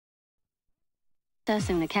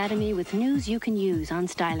Sassoon Academy with news you can use on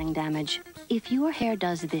styling damage. If your hair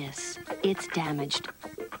does this, it's damaged.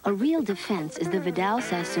 A real defense is the Vidal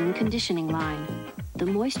Sassoon conditioning line. The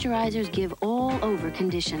moisturizers give all-over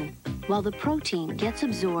condition, while the protein gets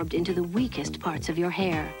absorbed into the weakest parts of your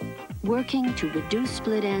hair, working to reduce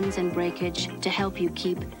split ends and breakage to help you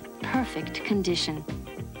keep perfect condition.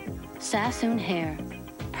 Sassoon hair,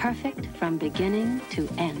 perfect from beginning to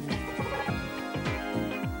end.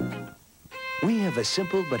 We have a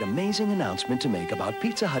simple but amazing announcement to make about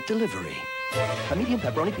Pizza Hut delivery. A medium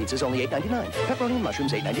pepperoni pizza is only $8.99. Pepperoni and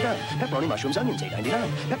mushrooms, $8.99. Pepperoni, mushrooms, onions, $8.99.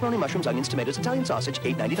 Pepperoni, mushrooms, onions, tomatoes, Italian sausage,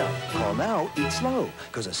 $8.99. Call now, eat slow,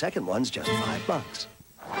 because a second one's just $5.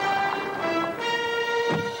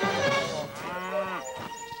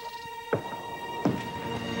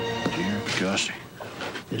 Dear Gussie,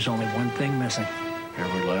 there's only one thing missing.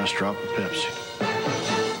 Every last drop of Pepsi.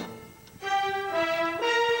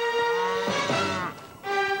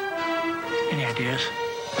 Any ideas?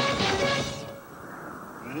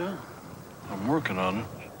 Yeah, I'm working on it.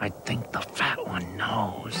 I think the fat one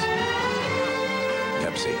knows.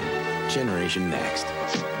 Pepsi, Generation Next.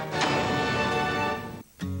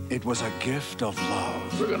 It was a gift of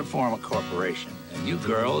love. We're gonna form a corporation, and you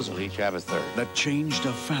girls will each have a third. That changed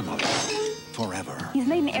a family forever. He's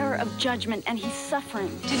made an error of judgment, and he's suffering.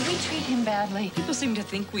 Did we treat him badly? People seem to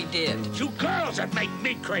think we did. Two girls that make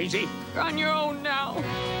me crazy. You're on your own now.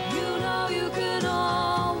 You know you can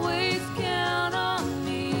always count on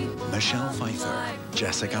me. Michelle Pfeiffer,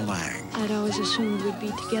 Jessica Lange. I'd always assumed we'd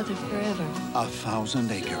be together forever.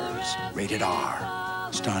 1,000 Acres, rated R.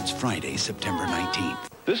 Starts Friday, September 19th.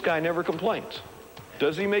 This guy never complains.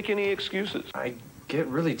 Does he make any excuses? I get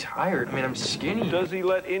really tired. I mean, I'm skinny. Does he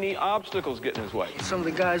let any obstacles get in his way? Some of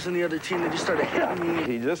the guys on the other team, they just started hitting me.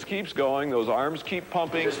 He just keeps going. Those arms keep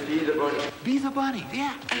pumping. Just be the bunny. Be the bunny.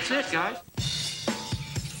 Yeah, that's it, guys.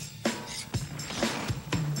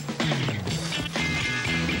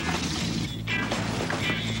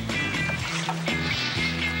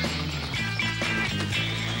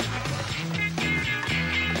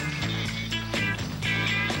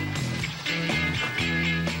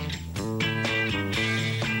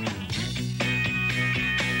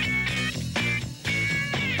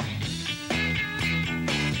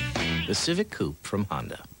 The Civic Coupe from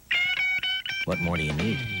Honda. What more do you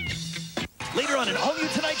need? Later on an all-new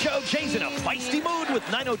Tonight Show, Jay's in a feisty mood with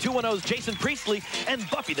 90210's Jason Priestley and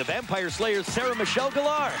Buffy the Vampire Slayer's Sarah Michelle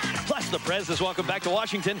Gellar. Plus, the Prez is welcome back to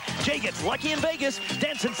Washington. Jay gets lucky in Vegas,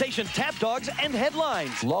 dance sensation Tap Dogs, and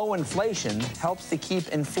headlines. Low inflation helps to keep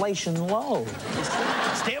inflation low.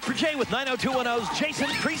 Stay up for Jay with 90210's Jason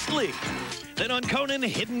Priestley. Then on Conan,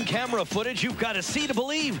 hidden camera footage you've got to see to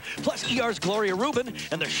believe. Plus ER's Gloria Rubin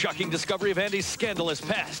and the shocking discovery of Andy's scandalous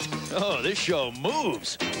past. Oh, this show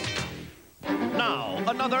moves. Now,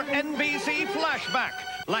 another NBC flashback.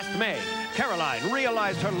 Last May, Caroline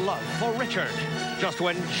realized her love for Richard. Just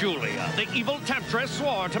when Julia, the evil temptress,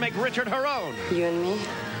 swore to make Richard her own. You and me,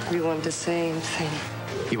 we want the same thing.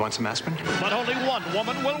 You want some aspirin? But only one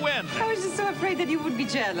woman will win. I was just so afraid that you would be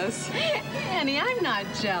jealous. Annie, I'm not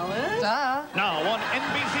jealous. Now on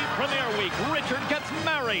NBC Premiere Week, Richard gets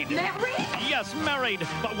married. Married? Yes, married.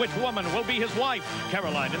 But which woman will be his wife?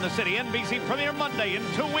 Caroline in the City, NBC Premiere Monday in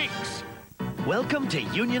 2 weeks. Welcome to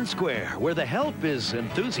Union Square, where the help is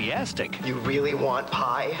enthusiastic. You really want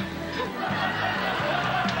pie?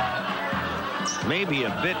 Maybe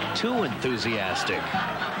a bit too enthusiastic.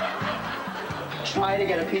 Try to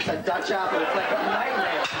get a piece of Dutch apple. It's like a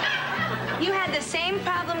nightmare. You had the same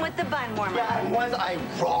problem with the bun warmer. Yeah, was I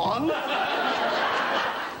wrong?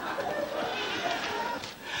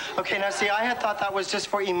 Okay, now see, I had thought that was just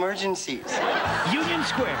for emergencies. Union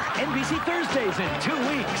Square, NBC Thursdays in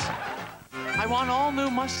 2 weeks. I want all new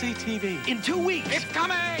must-see TV. In 2 weeks. It's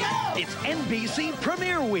coming! It's NBC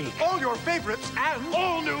Premiere Week. All your favorites and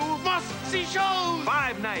all new must-see shows.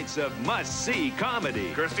 5 nights of must-see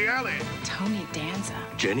comedy. Kirstie Alley. Tony Danza.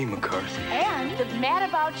 Jenny McCarthy. And the Mad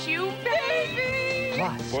About You baby.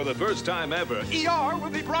 Plus, for the first time ever, ER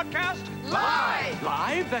will be broadcast live.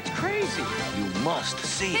 Live? That's crazy. you must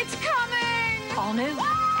see. It's coming. All new.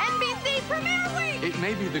 NBC Premiere Week. It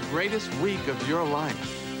may be the greatest week of your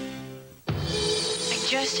life.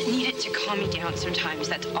 I just need it to calm me down sometimes,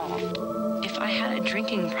 that's all. If I had a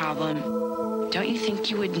drinking problem, don't you think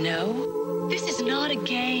you would know? This is not a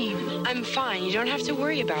game. I'm fine. You don't have to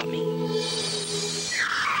worry about me.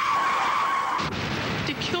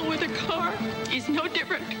 To kill with a car is no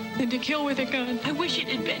different than to kill with a gun. I wish it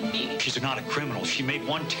had been me. She's not a criminal. She made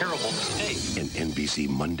one terrible mistake. An NBC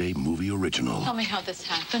Monday movie original. Tell me how this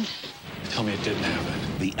happened. Tell me it didn't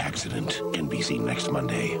happen. The Accident. NBC next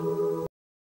Monday.